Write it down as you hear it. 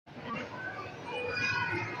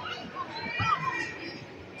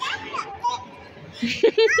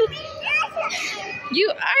You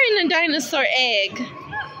are in a dinosaur egg.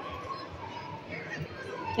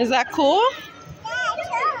 Is that cool?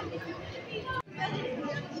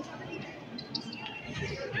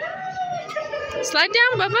 Slide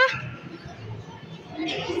down, Bubba.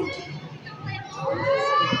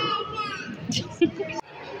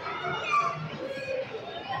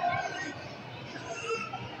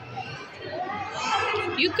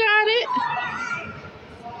 You got it.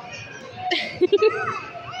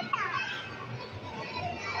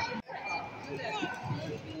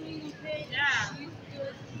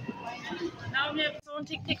 Now we have someone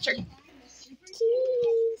take a picture. Cheese.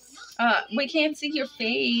 We can't see your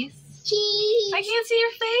face. Cheese. I can't see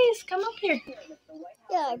your face. Come up here.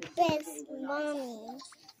 Your best mommy.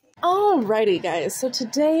 Alrighty, guys. So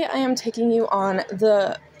today I am taking you on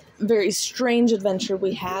the very strange adventure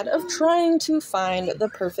we had of trying to find the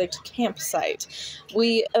perfect campsite.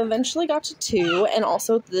 We eventually got to 2, and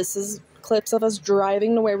also this is clips of us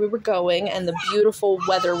driving to where we were going and the beautiful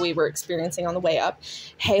weather we were experiencing on the way up.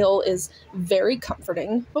 Hail is very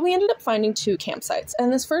comforting, but we ended up finding 2 campsites.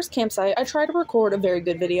 And this first campsite, I tried to record a very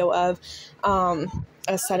good video of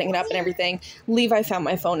us setting it up and everything. Levi found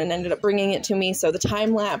my phone and ended up bringing it to me, so the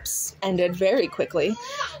time lapse ended very quickly,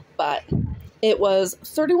 but it was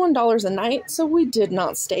 $31 a night, so we did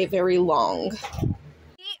not stay very long. We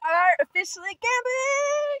are officially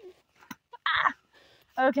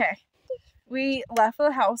camping! Okay. We left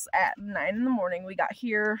the house at 9 in the morning. We got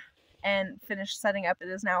here and finished setting up. It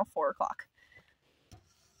is now 4 o'clock.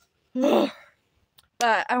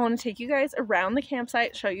 But I want to take you guys around the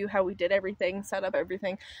campsite, show you how we did everything, set up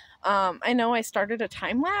everything. I know I started a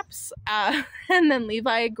time lapse, and then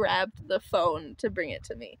Levi grabbed the phone to bring it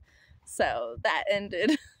to me. So that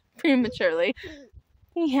ended prematurely.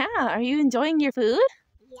 Yeah, are you enjoying your food?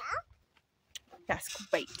 Yeah. That's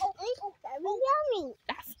great. Yummy.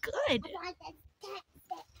 That's good.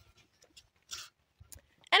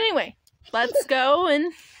 Anyway, let's go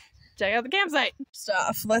and check out the campsite.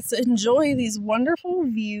 Stuff. Let's enjoy these wonderful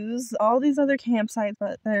views, all these other campsites,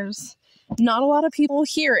 but there's not a lot of people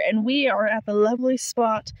here, and we are at the lovely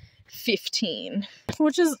spot 15,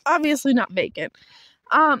 which is obviously not vacant.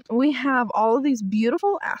 We have all of these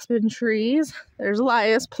beautiful aspen trees. There's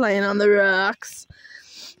Elias playing on the rocks.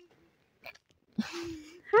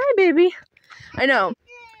 Hi, baby. I know.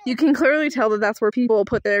 You can clearly tell that that's where people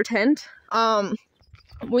put their tent.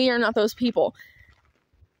 We are not those people.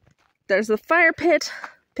 There's the fire pit,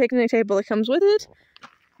 picnic table that comes with it,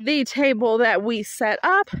 the table that we set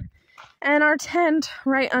up, and our tent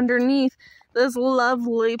right underneath this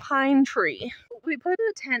lovely pine tree. We put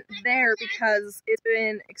a tent there because it's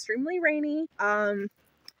been extremely rainy.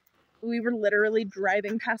 We were literally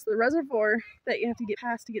driving past the reservoir that you have to get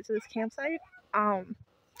past to get to this campsite.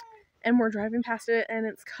 And we're driving past it and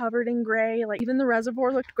it's covered in gray. Like, even the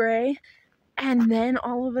reservoir looked gray. And then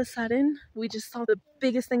all of a sudden, we just saw the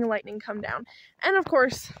biggest thing of lightning come down. And of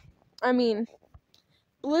course, I mean,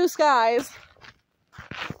 blue skies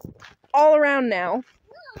all around now.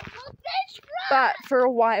 But for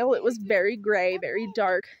a while, it was very gray, very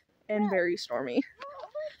dark, and very stormy.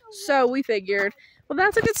 So we figured, well,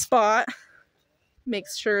 that's a good spot.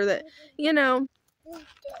 Makes sure that, you know,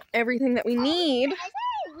 everything that we need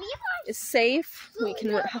is safe. We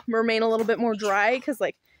can remain a little bit more dry because,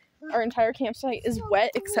 like, our entire campsite is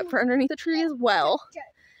wet except for underneath the tree as well.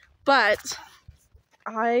 But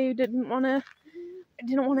I didn't want to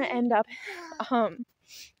end up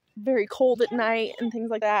very cold at night and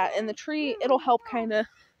things like that. And the tree, it'll help kind of,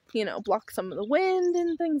 you know, block some of the wind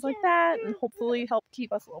and things like that, and hopefully help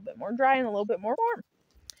keep us a little bit more dry and a little bit more warm.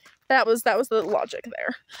 That was the logic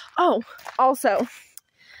there. Oh, also,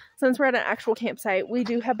 since we're at an actual campsite, we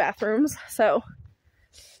do have bathrooms, so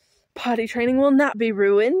potty training will not be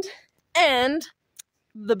ruined. And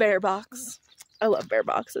the bear box. I love bear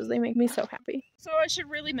boxes. They make me so happy. So I should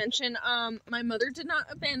really mention, my mother did not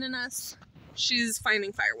abandon us. She's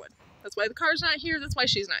finding firewood. That's why the car's not here. That's why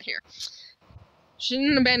she's not here. She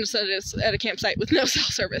didn't abandon us at a campsite with no cell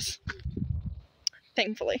service.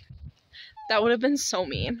 Thankfully. That would have been so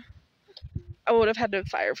mean. I would have had to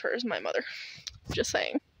fire her as my mother. Just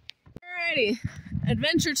saying. Alrighty.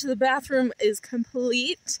 Adventure to the bathroom is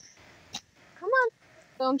complete. Come on.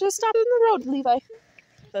 Don't just stop in the road, Levi.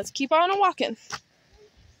 Let's keep on walking.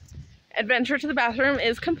 Adventure to the bathroom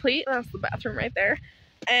is complete. That's the bathroom right there.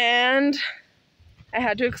 And I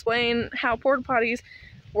had to explain how porta potties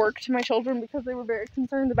work to my children because they were very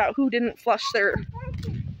concerned about who didn't flush their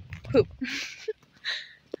poop.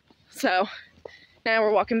 So now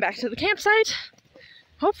we're walking back to the campsite.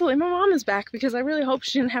 Hopefully my mom is back because I really hope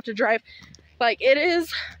she didn't have to drive. Like, it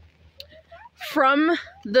is from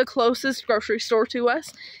the closest grocery store to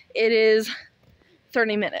us, it is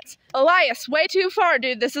 30 minutes. Elias, way too far,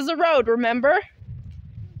 dude. This is a road, remember?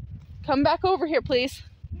 Come back over here, please.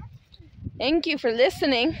 Thank you for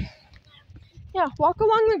listening. Yeah, walk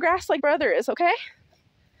along the grass like brother is, okay?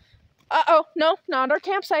 Uh-oh, no, not our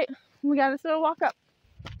campsite. We gotta still walk up.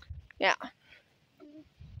 Yeah.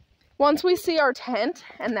 Once we see our tent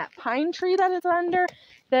and that pine tree that it's under,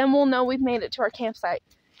 then we'll know we've made it to our campsite.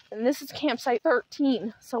 And this is campsite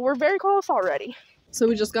 13, so we're very close already. So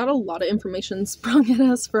we just got a lot of information sprung at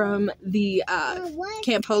us from the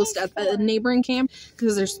camp host at the neighboring camp,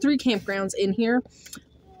 because there's 3 campgrounds in here.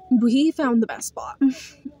 We found the best spot.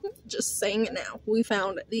 Just saying it now. We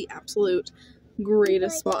found the absolute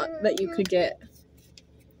greatest spot that you could get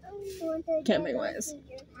camping wise.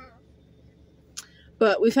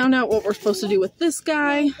 But we found out what we're supposed to do with this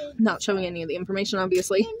guy. Not showing any of the information,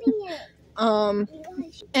 obviously.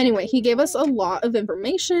 Anyway, he gave us a lot of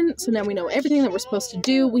information, so now we know everything that we're supposed to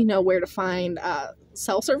do. We know where to find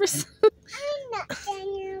cell service.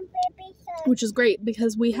 Which is great,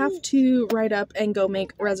 because we have to write up and go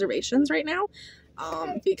make reservations right now.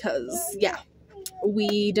 Because, yeah,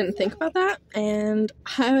 we didn't think about that, and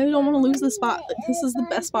I don't want to lose this spot. This is the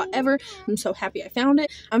best spot ever. I'm so happy I found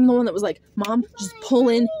it. I'm the one that was like, Mom, just pull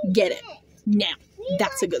in, get it. Now,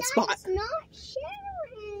 that's a good spot.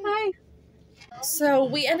 Hi. So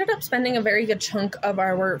we ended up spending a very good chunk of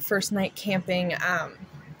our first night camping,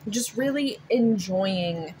 just really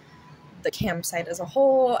enjoying the campsite as a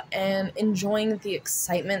whole and enjoying the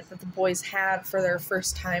excitement that the boys had for their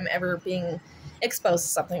first time ever being exposed to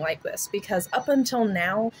something like this, because up until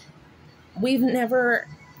now we've never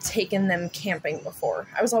taken them camping before.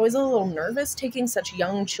 I was always a little nervous taking such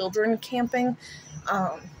young children camping,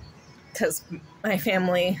 because my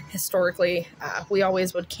family historically we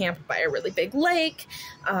always would camp by a really big lake,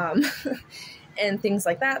 and things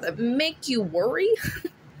like that make you worry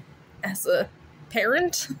as a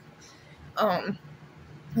parent,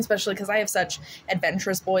 especially because I have such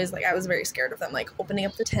adventurous boys. Like, I was very scared of them, like, opening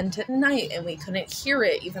up the tent at night and we couldn't hear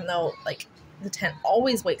it, even though, like, the tent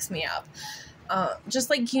always wakes me up. Just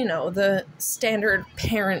like, you know, the standard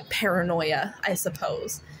parent paranoia, I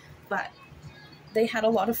suppose. But they had a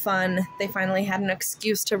lot of fun. They finally had an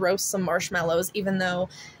excuse to roast some marshmallows, even though,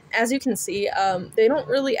 as you can see, they don't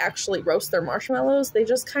really actually roast their marshmallows. They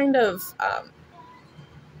just kind of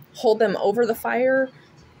hold them over the fire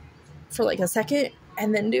for like a second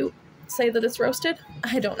and then say that it's roasted.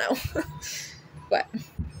 I don't know. But,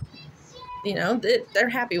 you know, they're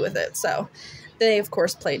happy with it. So they, of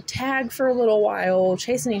course, played tag for a little while,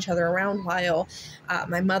 chasing each other around while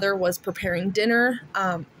my mother was preparing dinner.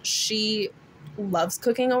 She loves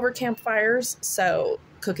cooking over campfires, so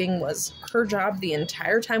cooking was her job the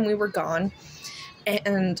entire time we were gone.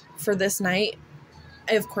 And for this night,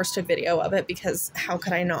 I, of course, took video of it, because how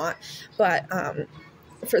could I not? But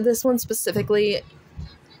for this one specifically,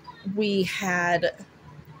 we had,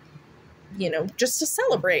 you know, just to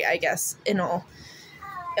celebrate, I guess, in all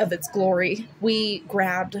of its glory, we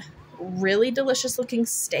grabbed really delicious looking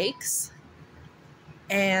steaks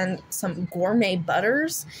and some gourmet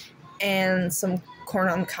butters and some corn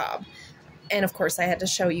on the cob. And of course I had to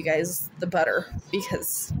show you guys the butter,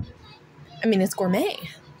 because I mean, it's gourmet.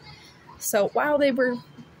 So while they were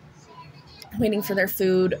waiting for their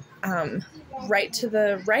food, right to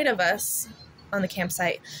the right of us on the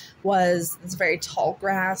campsite was this very tall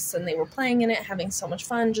grass, and they were playing in it, having so much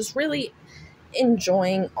fun, just really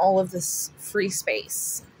enjoying all of this free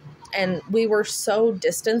space. And we were so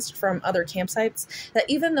distanced from other campsites that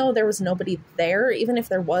even though there was nobody there, even if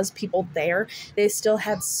there was people there, they still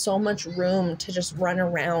had so much room to just run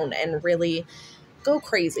around and really go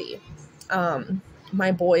crazy.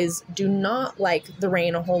 My boys do not like the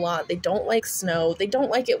rain a whole lot. They don't like snow. They don't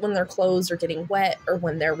like it when their clothes are getting wet or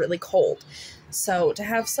when they're really cold. So to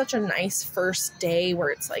have such a nice first day where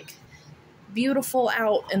it's like beautiful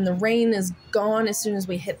out and the rain is gone as soon as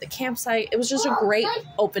we hit the campsite, it was just a great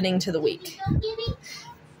opening to the week.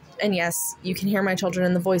 And yes, you can hear my children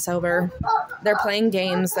in the voiceover. They're playing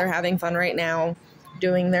games. They're having fun right now,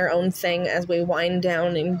 doing their own thing as we wind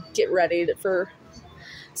down and get ready for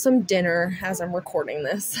some dinner as I'm recording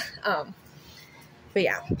this. But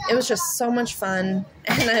yeah, it was just so much fun.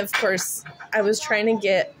 And of course, I was trying to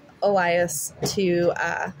get Elias to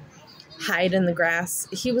hide in the grass.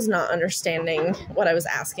 He was not understanding what I was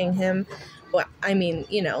asking him. Well, I mean,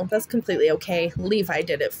 you know, that's completely okay. Levi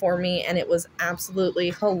did it for me, and it was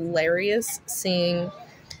absolutely hilarious seeing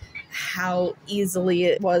how easily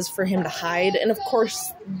it was for him to hide. And of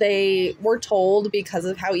course, they were told, because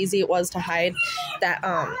of how easy it was to hide, that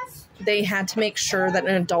they had to make sure that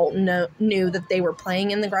an adult knew that they were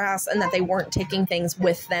playing in the grass and that they weren't taking things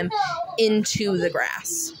with them into the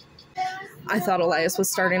grass. I thought Elias was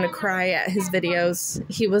starting to cry at his videos.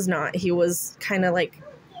 He was not. He was kind of like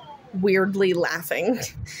weirdly laughing.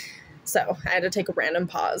 So I had to take a random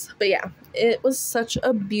pause. But yeah, it was such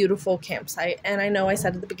a beautiful campsite. And I know I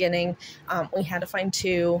said at the beginning, we had to find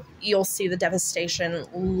 2. You'll see the devastation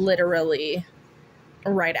literally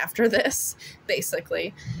right after this,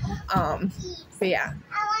 basically. But yeah,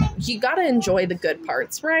 you gotta enjoy the good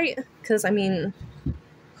parts, right? Because, I mean,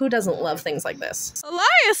 who doesn't love things like this?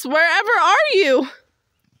 Elias, wherever are you?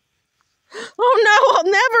 Oh no, I'll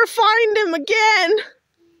never find him again.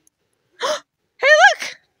 Hey,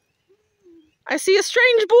 look! I see a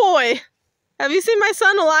strange boy. Have you seen my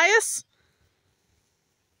son, Elias?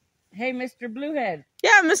 Hey, Mr. Bluehead.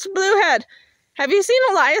 Yeah, Mr. Bluehead. Have you seen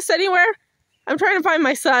Elias anywhere? I'm trying to find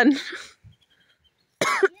my son.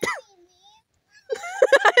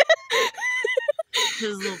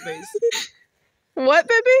 His little face. What,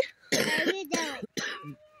 baby? What are you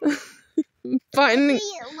doing? Finding.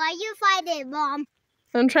 Why you find it, Mom?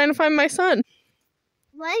 I'm trying to find my son.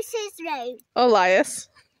 What's his name? Elias.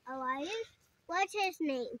 Elias? What's his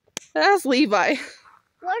name? That's Levi.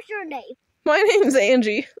 What's your name? My name's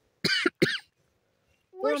Angie.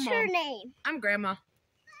 What's Grandma. your name? I'm Grandma.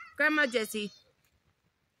 Grandma Jessie.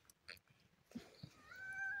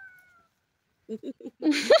 Help!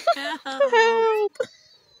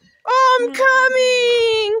 Oh, I'm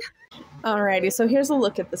coming! Alrighty, so here's a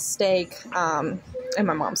look at the steak. And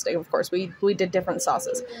my mom's steak, of course. We did different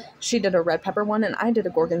sauces. She did a red pepper one, and I did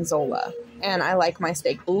a gorgonzola. And I like my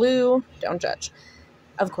steak blue. Don't judge.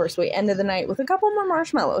 Of course, we ended the night with a couple more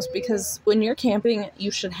marshmallows, because when you're camping,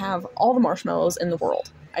 you should have all the marshmallows in the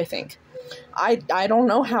world, I think. I don't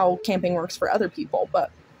know how camping works for other people,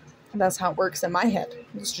 but that's how it works in my head.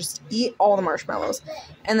 Let's just eat all the marshmallows.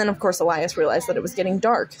 And then, of course, Elias realized that it was getting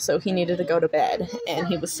dark, so he needed to go to bed, and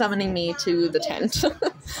he was summoning me to the tent.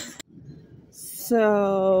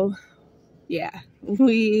 So, yeah,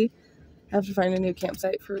 we have to find a new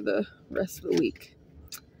campsite for the rest of the week.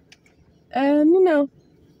 And, you know,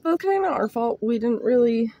 it was kind of our fault. We didn't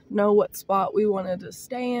really know what spot we wanted to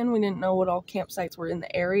stay in. We didn't know what all campsites were in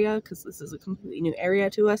the area, because this is a completely new area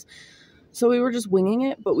to us. So we were just winging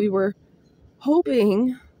it, but we were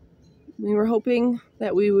hoping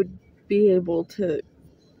that we would be able to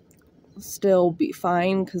still be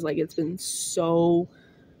fine, because, like, it's been so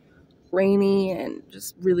rainy and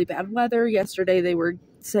just really bad weather. Yesterday they were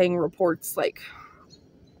saying reports, like,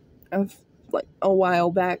 of, like, a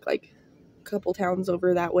while back, like, a couple towns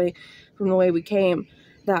over that way from the way we came,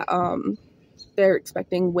 that, they're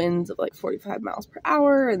expecting winds of like 45 miles per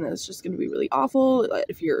hour, and it's just going to be really awful.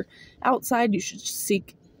 If you're outside, you should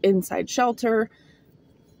seek inside shelter,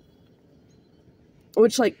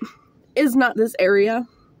 which, like, is not this area.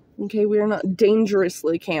 Okay, we are not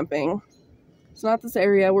dangerously camping. It's not this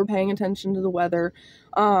area. We're paying attention to the weather.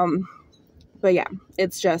 But yeah,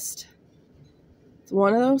 it's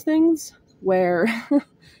one of those things where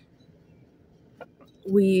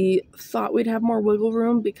we thought we'd have more wiggle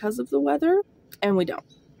room because of the weather, and we don't.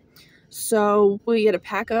 So we get to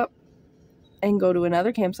pack up and go to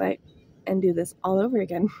another campsite and do this all over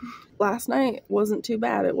again. Last night wasn't too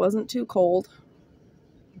bad. It wasn't too cold.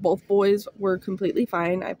 Both boys were completely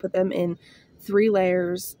fine. I put them in 3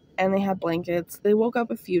 layers, and they had blankets. They woke up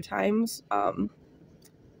a few times,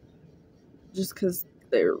 just because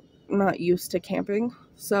they're not used to camping.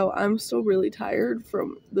 So I'm still really tired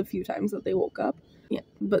from the few times that they woke up. Yeah,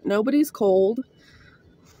 but nobody's cold.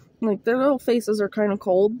 Like, their little faces are kind of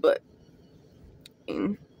cold, but I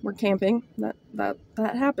mean, we're camping. That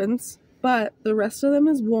happens. But the rest of them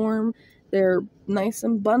is warm. They're nice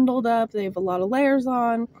and bundled up. They have a lot of layers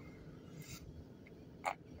on.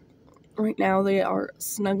 Right now they are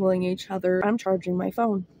snuggling each other. I'm charging my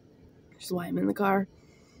phone, which is why I'm in the car.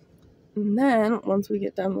 And then, once we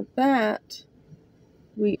get done with that,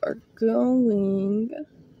 we are going...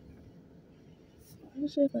 Why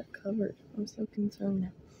does she have that covered? I'm so concerned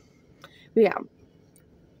now. But yeah,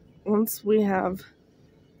 once we have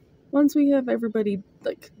everybody,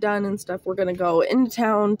 like, done and stuff, we're gonna go into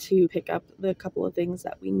town to pick up the couple of things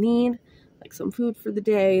that we need, like some food for the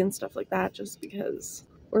day and stuff like that, just because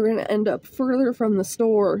we're gonna end up further from the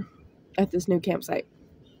store at this new campsite.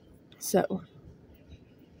 So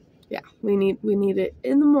yeah, we need it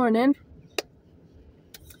in the morning,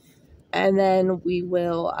 and then we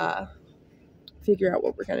will figure out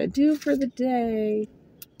what we're gonna do for the day,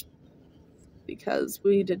 because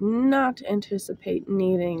we did not anticipate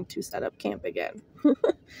needing to set up camp again.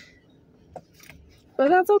 But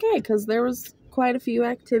that's okay, because there was quite a few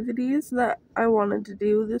activities that I wanted to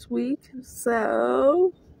do this week.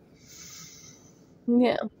 So,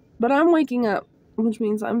 yeah. But I'm waking up, which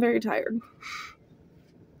means I'm very tired.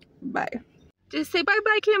 Bye. Just say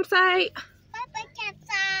bye-bye, campsite. Bye-bye,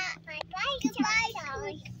 campsite. Bye-bye,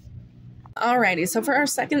 campsite. Alrighty, so for our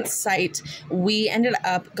second site, we ended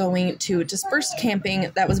up going to dispersed camping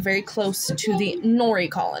that was very close to the Nori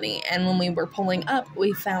colony. And when we were pulling up,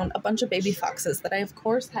 we found a bunch of baby foxes that I, of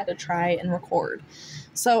course, had to try and record.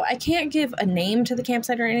 So I can't give a name to the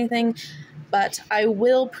campsite or anything, but I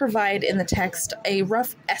will provide in the text a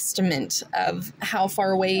rough estimate of how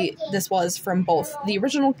far away this was from both the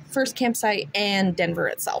original first campsite and Denver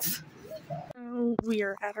itself. We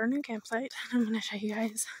are at our new campsite. I'm going to show you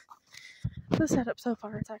guys the setup so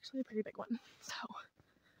far. It's actually a pretty big one, so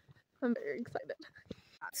I'm very excited.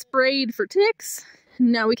 Got sprayed for ticks.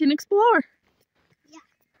 Now we can explore. Yeah.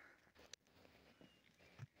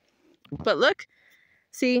 But look,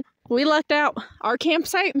 see, we lucked out. Our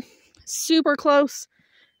campsite super close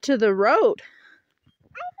to the road.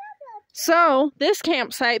 So this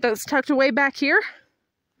campsite that's tucked away back here,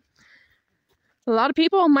 a lot of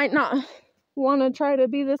people might not want to try to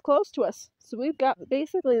be this close to us. So we've got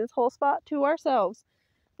basically this whole spot to ourselves.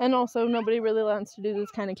 And also nobody really wants to do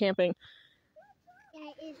this kind of camping.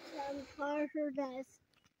 That is harder than.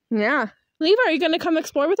 Yeah. Levi, are you going to come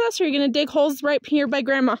explore with us, or are you going to dig holes right here by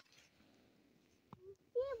Grandma?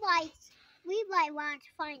 We might want to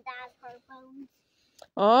find dinosaur bones.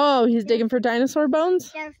 Oh, he's digging for dinosaur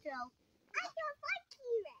bones? There's no. I don't like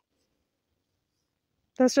T-Rex.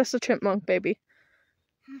 That's just a chipmunk, baby.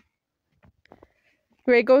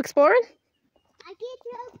 You ready to go exploring? I get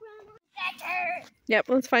to better. Yep,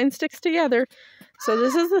 let's find sticks together. So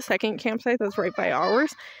this is the second campsite that's right by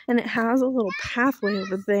ours, and it has a little pathway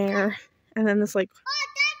over there, and then this like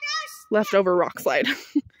leftover rock slide. That's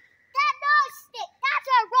no stick. That's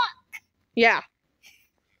a rock. Yeah.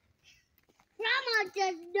 Grandma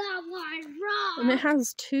does not want rock. And it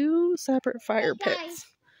has two separate fire pits.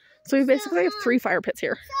 So we basically have 3 fire pits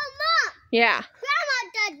here. So Mom, Yeah.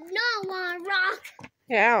 Grandma does not want rock.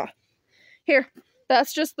 Yeah. Here.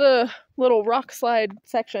 That's just the little rock slide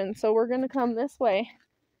section. So we're going to come this way.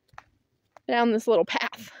 Down this little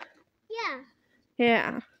path. Yeah.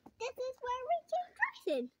 Yeah. This is where we came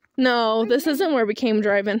driving. No, this isn't where we came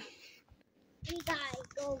driving. We gotta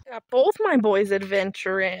go. Got both my boys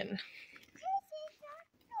adventuring.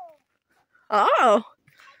 Oh.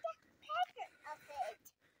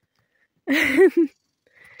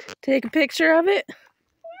 Take a picture of it.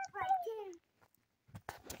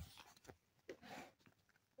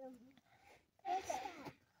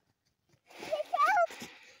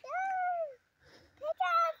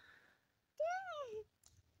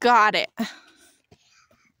 Got it.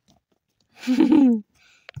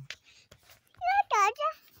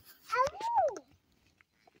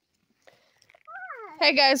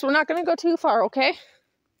 Hey guys, we're not going to go too far, okay?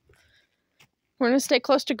 We're going to stay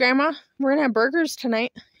close to Grandma. We're going to have burgers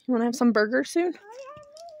tonight. You want to have some burgers soon?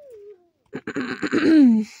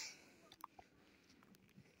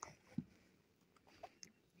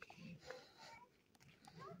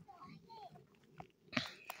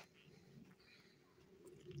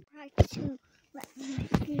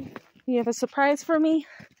 You have a surprise for me?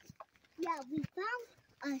 Yeah, we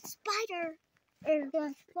found a spider in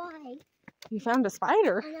the fly. You found a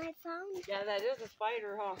spider? And I found. Yeah, that is a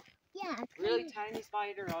spider, huh? Yeah. Really tiny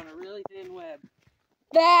spider on a really thin web.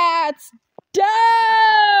 That's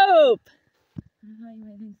dope!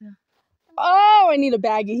 Oh, I need a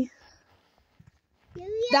baggie.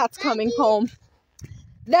 That's coming home.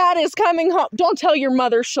 That is coming home. Don't tell your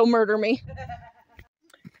mother, she'll murder me.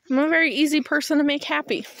 I'm a very easy person to make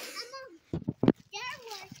happy.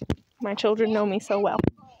 My children know me so well.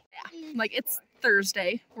 Yeah, like it's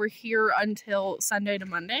Thursday. We're here until Sunday to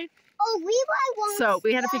Monday. Oh, Levi So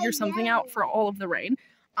we had to figure something out for all of the rain.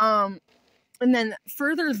 And then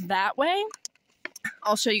further that way,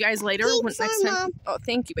 I'll show you guys later. Thanks, Next time. Mom. Oh,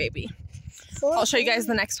 thank you, baby. I'll show you guys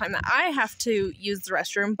the next time that I have to use the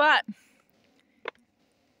restroom, but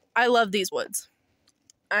I love these woods.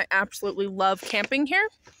 I absolutely love camping here.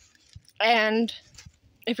 And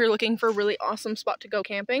if you're looking for a really awesome spot to go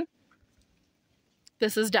camping,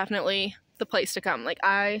 this is definitely the place to come.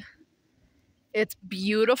 It's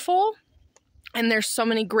beautiful, and there's so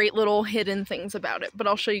many great little hidden things about it, but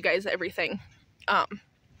I'll show you guys everything.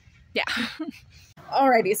 Yeah.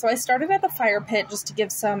 Alrighty, so I started at the fire pit just to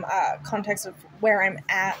give some context of where I'm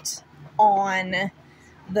at on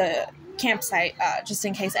the campsite, just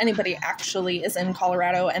in case anybody actually is in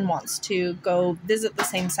Colorado and wants to go visit the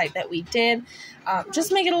same site that we did.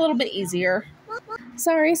 Just make it a little bit easier.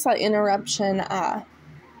 Sorry, slight interruption.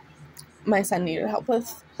 My son needed help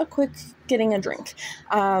with a quick getting a drink.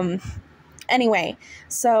 Anyway,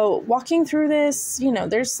 so walking through this, you know,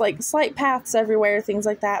 there's like slight paths everywhere, things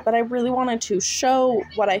like that, but I really wanted to show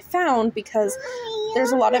what I found because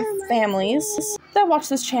there's a lot of families that watch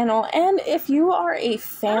this channel, and if you are a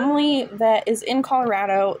family that is in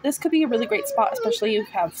Colorado, this could be a really great spot, especially if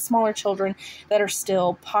you have smaller children that are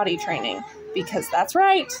still potty training, because that's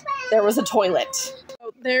right, there was a toilet.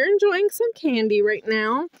 So they're enjoying some candy right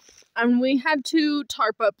now, and we had to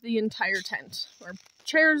tarp up the entire tent. Our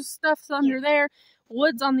chairs, stuff's under there,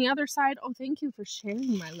 wood's on the other side. Oh, thank you for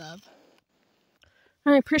sharing, my love.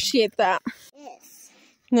 I appreciate that. Yes.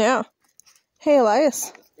 Yeah. Hey,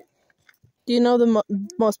 Elias. Do you know the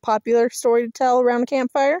most popular story to tell around a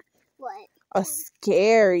campfire? What? A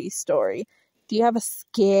scary story. Do you have a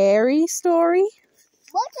scary story?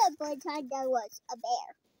 Once upon a time there was a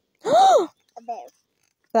bear. A bear.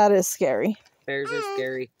 That is scary. Bears are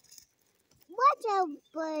scary. Once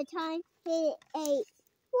upon a time he ate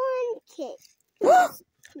one kid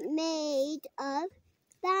made of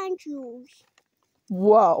banjos.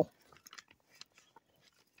 Whoa.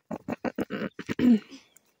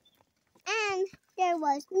 And there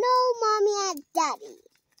was no mommy and daddy.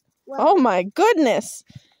 Oh my goodness.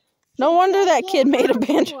 No wonder that kid made of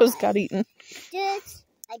banjos got eaten. Just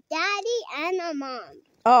a daddy and a mom.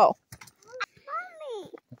 Oh.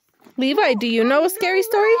 Mommy. Levi, do you know a scary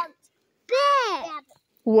story? Bear.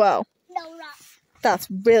 Whoa. No rocks. That's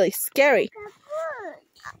really scary.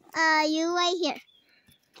 You right here.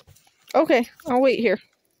 Okay, I'll wait here.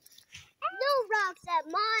 No rocks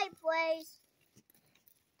at my place.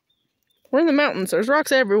 We're in the mountains. There's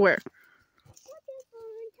rocks everywhere.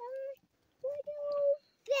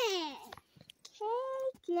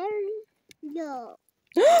 No.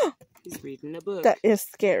 He's reading a book. That is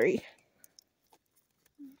scary.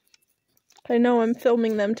 I know I'm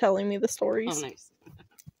filming them telling me the stories. Oh, nice.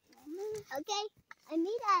 Okay, I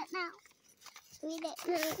need that now. Read it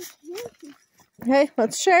now. Okay,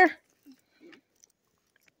 let's share.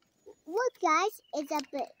 Look, guys, it's a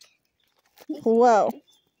book. Whoa.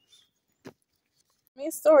 Give me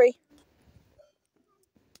a story.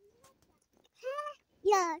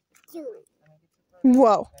 Yeah, dude.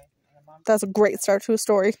 Whoa. That's a great start to a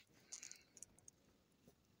story.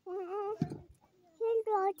 Here's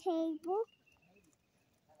our table.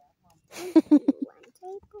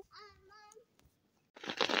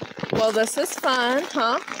 Well, this is fun,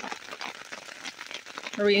 huh?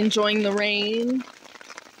 Are we enjoying the rain?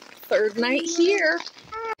 Third night here.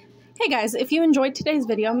 Hey guys, if you enjoyed today's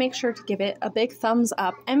video, make sure to give it a big thumbs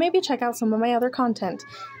up and maybe check out some of my other content.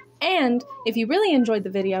 And if you really enjoyed the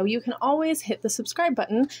video, you can always hit the subscribe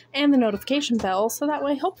button and the notification bell so that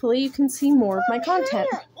way hopefully you can see more of my content.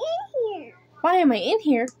 Why am I in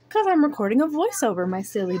here? Because I'm recording a voiceover, my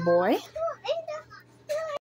silly boy.